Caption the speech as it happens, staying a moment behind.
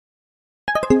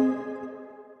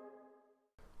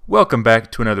Welcome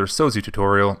back to another Sozi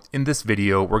tutorial. In this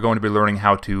video, we're going to be learning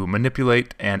how to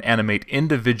manipulate and animate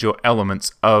individual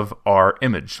elements of our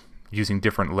image using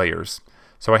different layers.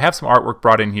 So I have some artwork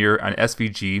brought in here on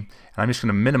SVG, and I'm just going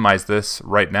to minimize this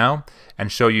right now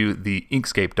and show you the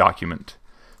Inkscape document.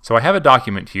 So I have a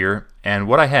document here, and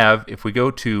what I have, if we go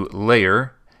to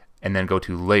Layer and then go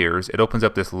to Layers, it opens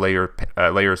up this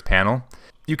Layers panel.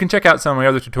 You can check out some of my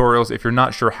other tutorials if you're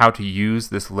not sure how to use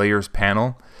this Layers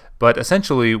panel. But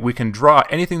essentially, we can draw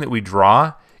anything that we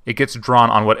draw, it gets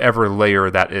drawn on whatever layer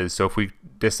that is. So if we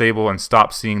disable and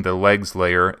stop seeing the legs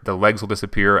layer, the legs will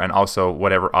disappear and also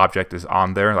whatever object is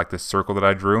on there, like this circle that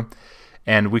I drew.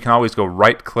 And we can always go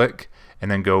right click and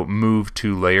then go move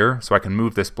to layer. So I can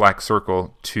move this black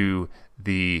circle to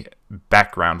the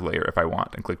background layer if I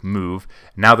want and click move.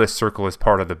 Now this circle is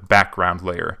part of the background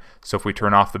layer. So if we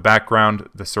turn off the background,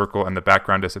 the circle and the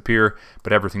background disappear,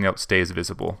 but everything else stays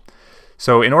visible.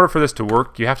 So in order for this to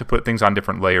work, you have to put things on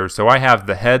different layers. So I have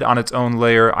the head on its own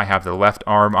layer, I have the left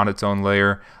arm on its own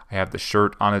layer, I have the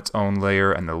shirt on its own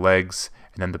layer, and the legs,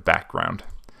 and then the background.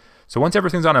 So once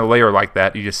everything's on a layer like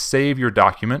that, you just save your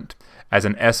document as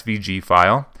an SVG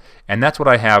file, and that's what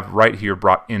I have right here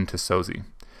brought into Sozi.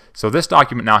 So this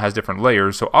document now has different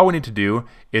layers, so all we need to do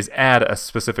is add a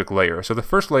specific layer. So the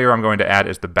first layer I'm going to add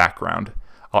is the background.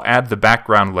 I'll add the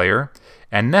background layer,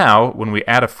 and now when we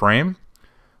add a frame,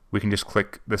 we can just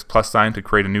click this plus sign to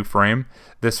create a new frame.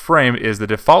 This frame is the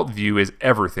default view is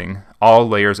everything, all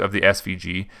layers of the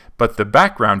SVG, but the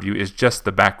background view is just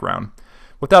the background.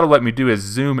 What that'll let me do is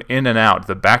zoom in and out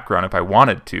the background if I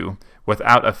wanted to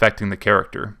without affecting the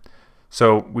character.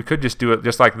 So we could just do it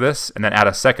just like this and then add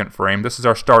a second frame. This is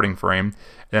our starting frame.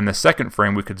 And then the second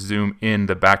frame we could zoom in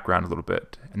the background a little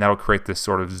bit. And that'll create this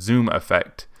sort of zoom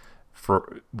effect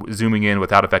for zooming in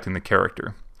without affecting the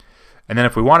character. And then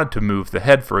if we wanted to move the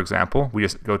head, for example, we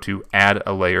just go to add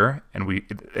a layer, and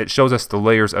it shows us the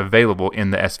layers available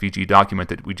in the SVG document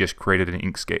that we just created in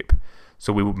Inkscape.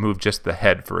 So we would move just the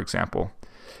head, for example.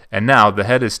 And now the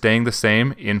head is staying the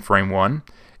same in frame 1,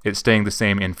 it's staying the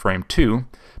same in frame 2,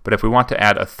 but if we want to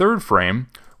add a third frame,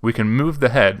 we can move the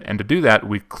head, and to do that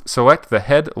we select the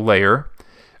head layer,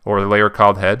 or the layer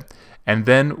called head, and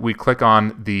then we click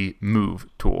on the move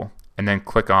tool. And then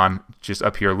click on, just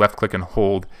up here, left click and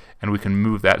hold, and we can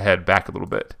move that head back a little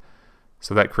bit.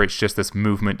 So that creates just this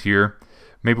movement here.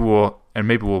 Maybe we'll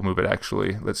move it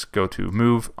actually. Let's go to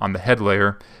move on the head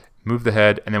layer, move the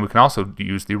head, and then we can also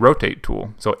use the rotate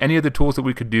tool. So any of the tools that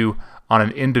we could do on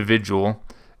an individual,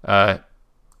 on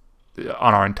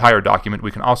our entire document,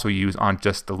 we can also use on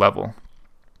just the level.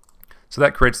 So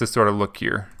that creates this sort of look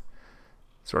here,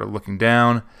 sort of looking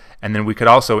down, and then we could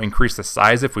also increase the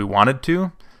size if we wanted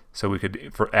to. So we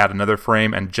could add another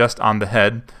frame, and just on the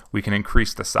head we can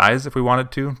increase the size if we wanted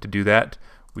to. To do that,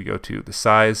 we go to the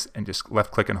size and just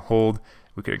left click and hold.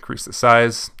 We could increase the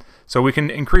size. So we can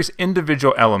increase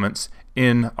individual elements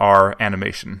in our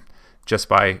animation just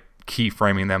by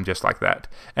keyframing them just like that.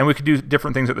 And we could do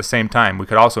different things at the same time. We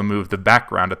could also move the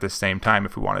background at the same time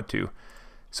if we wanted to.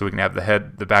 So we can have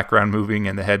the background moving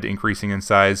and the head increasing in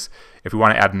size. If we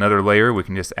want to add another layer, we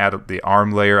can just add the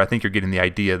arm layer. I think you're getting the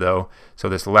idea though. So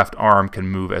this left arm can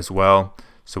move as well.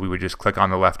 So we would just click on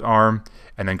the left arm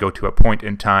and then go to a point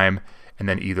in time and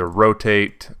then either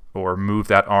rotate or move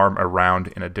that arm around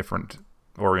in a different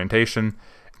orientation.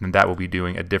 And that will be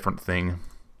doing a different thing.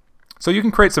 So you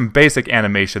can create some basic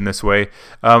animation this way.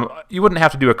 You wouldn't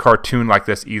have to do a cartoon like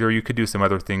this either. You could do some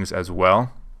other things as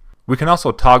well. We can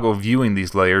also toggle viewing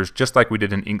these layers just like we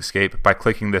did in Inkscape by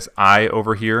clicking this eye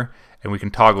over here, and we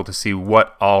can toggle to see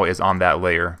what all is on that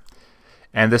layer.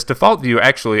 And this default view,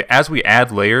 actually, as we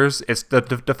add layers,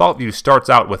 the default view starts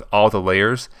out with all the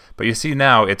layers, but you see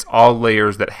now it's all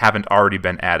layers that haven't already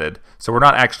been added. So we're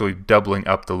not actually doubling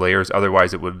up the layers,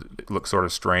 otherwise it would look sort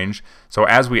of strange. So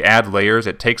as we add layers,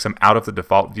 it takes them out of the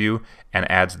default view and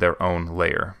adds their own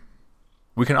layer.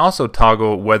 We can also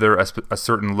toggle whether a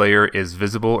certain layer is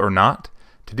visible or not.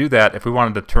 To do that, if we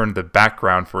wanted to turn the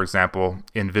background, for example,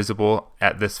 invisible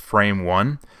at this frame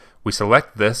 1, we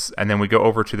select this and then we go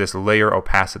over to this layer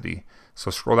opacity. So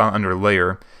scroll down under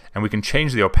layer and we can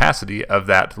change the opacity of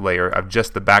that layer of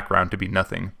just the background to be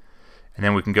nothing. And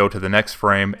then we can go to the next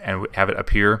frame and have it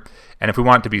appear. And if we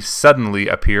want it to be suddenly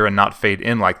appear and not fade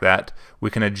in like that, we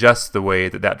can adjust the way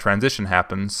that that transition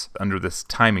happens under this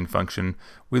timing function.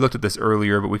 We looked at this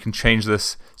earlier, but we can change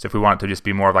this so if we want it to just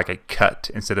be more of like a cut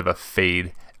instead of a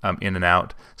fade in and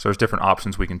out. So there's different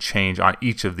options we can change on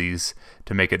each of these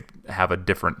to make it have a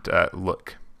different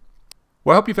look.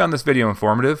 Well, I hope you found this video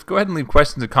informative. Go ahead and leave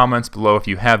questions and comments below if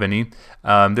you have any.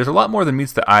 There's a lot more than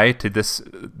meets the eye to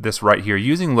this right here.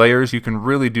 Using layers, you can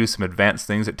really do some advanced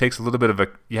things. It takes a little bit of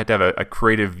you have to have a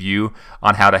creative view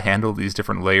on how to handle these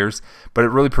different layers, but it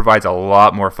really provides a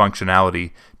lot more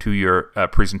functionality to your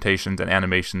presentations and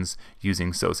animations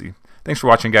using Sozi. Thanks for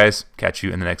watching, guys. Catch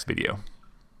you in the next video.